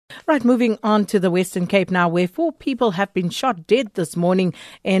Right, moving on to the Western Cape now, where 4 people have been shot dead this morning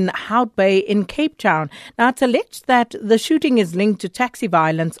in Hout Bay in Cape Town. Now, it's alleged that the shooting is linked to taxi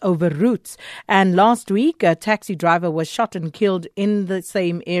violence over routes. And last week, a taxi driver was shot and killed in the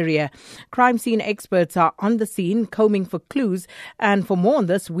same area. Crime scene experts are on the scene, combing for clues. And for more on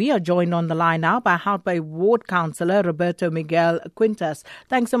this, we are joined on the line now by Hout Bay Ward Councillor Roberto Miguel Quintas.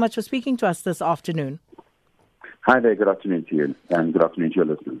 Thanks so much for speaking to us this afternoon. Hi there, good afternoon to you, and good afternoon to your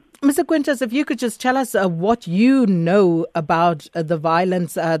listeners. Mr. Quintas, if you could just tell us what you know about the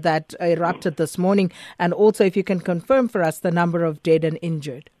violence that erupted this morning, and also if you can confirm for us the number of dead and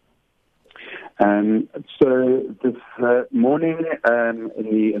injured. So this morning, in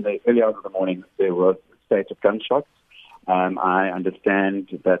the early hours of the morning, there was a spate of gunshots. I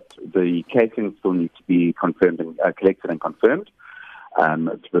understand that the casings still need to be confirmed and collected and confirmed.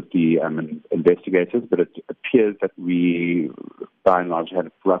 With the investigators, but it appears that we, by and large, had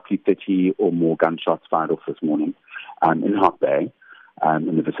roughly 30 or more gunshots fired off this morning in Hout Bay,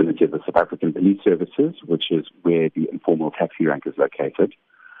 in the vicinity of the South African Police Services, which is where the informal taxi rank is located.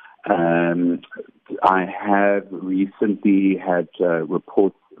 I have recently had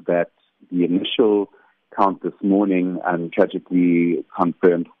reports that the initial count this morning tragically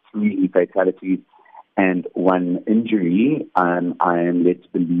confirmed 3 fatalities and 1 injury. I am led to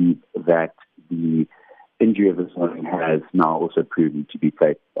believe that the injury of this morning has now also proven to be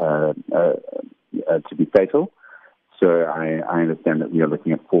fatal. So I understand that we are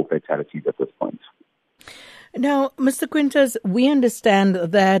looking at 4 fatalities at this point. Now, Mr. Quintas, we understand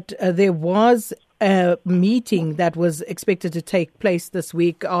that there was a meeting that was expected to take place this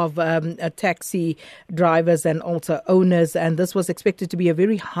week of taxi drivers and also owners, and this was expected to be a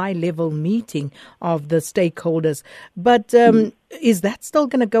very high-level meeting of the stakeholders. But is that still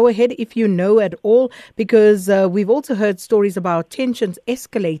going to go ahead, if you know at all? Because we've also heard stories about tensions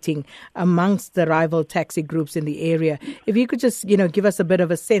escalating amongst the rival taxi groups in the area. If you could just, give us a bit of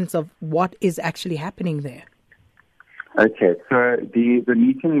a sense of what is actually happening there. Okay, so the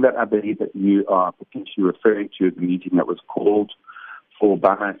meeting that I believe that you are potentially referring to is the meeting that was called for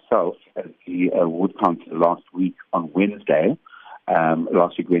by myself as the Ward Councillor last week on Wednesday.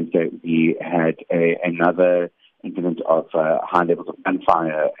 Last week, Wednesday, we had another incident of high levels of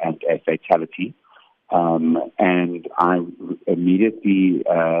gunfire and a fatality. And I immediately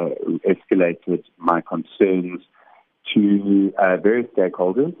escalated my concerns to various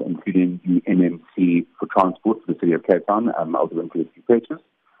stakeholders, including the NMC for Transport for the City of Cape Town, Alderman Purchase,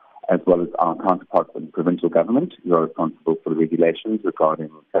 as well as our counterparts in provincial government who are responsible for the regulations regarding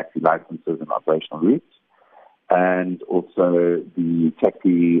taxi licenses and operational routes, and also the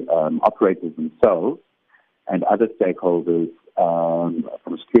taxi operators themselves and other stakeholders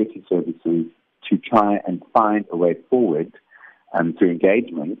from security services to try and find a way forward through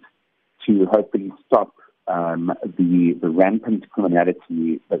engagement to hopefully stop the rampant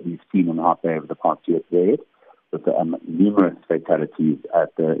criminality that we've seen in Hout Bay over the past year period, with numerous fatalities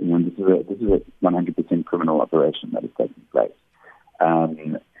at the. This is a 100% criminal operation that is taking place,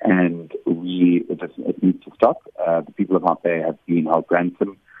 and it needs to stop. The people of Hout Bay have been held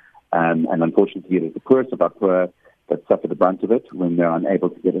ransom, and unfortunately, it is the poorest of our poor that suffer the brunt of it when they're unable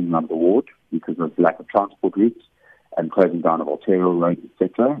to get in and out of the ward because of lack of transport routes and closing down of arterial roads,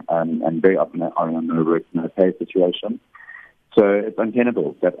 etc., and very often are in a no-work, no-pay situation. So it's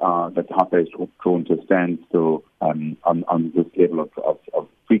untenable that Hout Bay is drawn to a standstill on this level of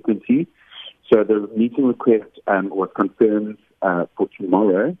frequency. So the meeting request was confirmed for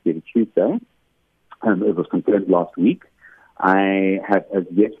tomorrow, being Tuesday. It was confirmed last week. I have as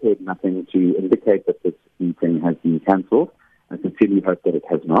yet heard nothing to indicate that this meeting has been cancelled. I sincerely hope that it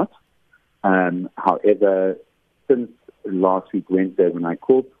has not. However, since last week, Wednesday, when I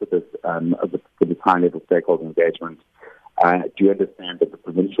called for this high-level stakeholder engagement, I do understand that the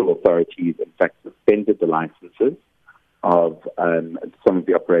provincial authorities, in fact, suspended the licenses of some of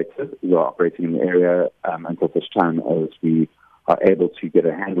the operators who are operating in the area until such time as we are able to get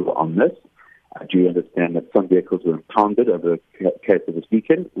a handle on this. I do understand that some vehicles were impounded over the case of this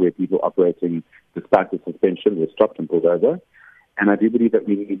weekend, where people operating despite the suspension were stopped and pulled over. And I do believe that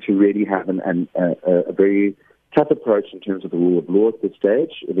we need to really have a very tough approach in terms of the rule of law at this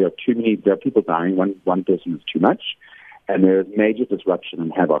stage. There are people dying. One person is too much, and there is major disruption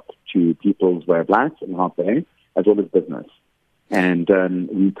and havoc to people's way of life in Hout Bay as well as business. And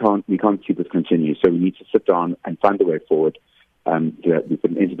we can't see this continue. So we need to sit down and find a way forward to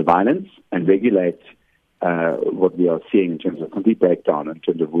put an end to the violence and regulate what we are seeing in terms of complete breakdown in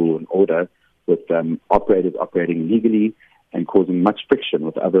terms of rule and order, with operators operating illegally and causing much friction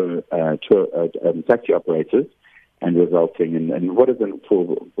with other taxi operators, and resulting in what is,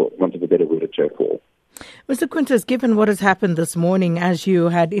 for want of a better word, a chair fall. Mr. Quintus, given what has happened this morning, as you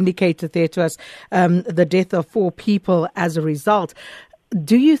had indicated there to us, the death of 4 people as a result,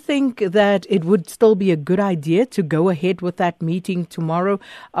 do you think that it would still be a good idea to go ahead with that meeting tomorrow?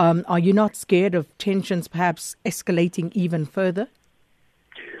 Are you not scared of tensions perhaps escalating even further?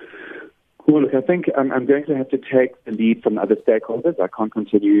 Well, look, I think I'm going to have to take the lead from other stakeholders. I can't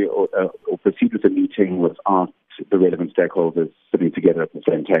continue or proceed with the meeting without the relevant stakeholders sitting together at the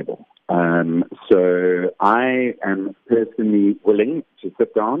same table. So I am personally willing to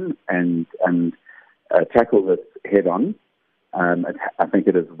sit down and tackle this head on. I think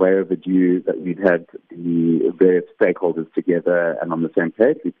it is way overdue that we've had the various stakeholders together and on the same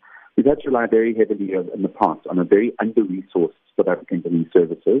page. We've had to rely very heavily in the past on a very under-resourced South African police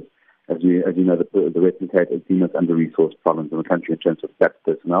services. As you know, the Western Cape is the most under-resourced province in the country in terms of staff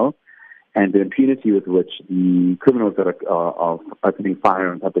personnel. And the impunity with which the criminals that are opening fire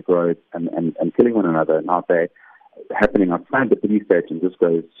on public roads and killing one another and how they're happening outside the police station just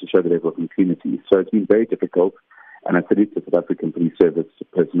goes to show the level of impunity. So it's been very difficult, and I salute the South African Police Service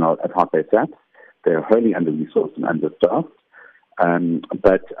personnel at Hart Bay SAPS. They're wholly under-resourced and understaffed.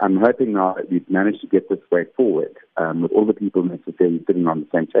 But I'm hoping now that we've managed to get this way forward with all the people necessarily sitting on the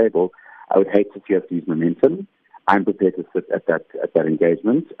same table. I would hate to see us lose momentum. I'm prepared to sit at that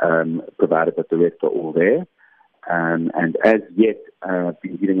engagement, provided that the rest are all there. And as yet, I've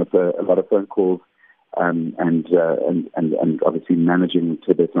been getting a lot of phone calls and obviously managing to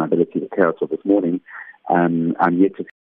the best of my ability the chaos of this morning. I'm yet to